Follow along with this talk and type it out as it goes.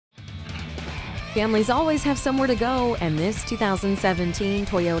Families always have somewhere to go, and this 2017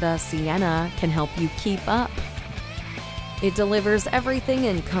 Toyota Sienna can help you keep up. It delivers everything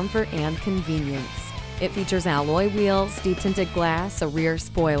in comfort and convenience. It features alloy wheels, deep tinted glass, a rear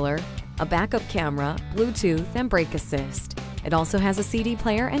spoiler, a backup camera, Bluetooth, and brake assist. It also has a CD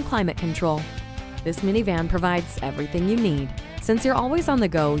player and climate control. This minivan provides everything you need. Since you're always on the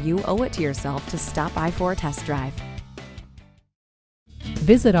go, you owe it to yourself to stop by for a test drive.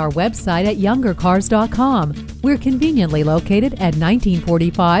 Visit our website at youngercars.com. We're conveniently located at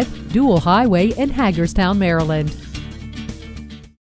 1945 Dual Highway in Hagerstown, Maryland.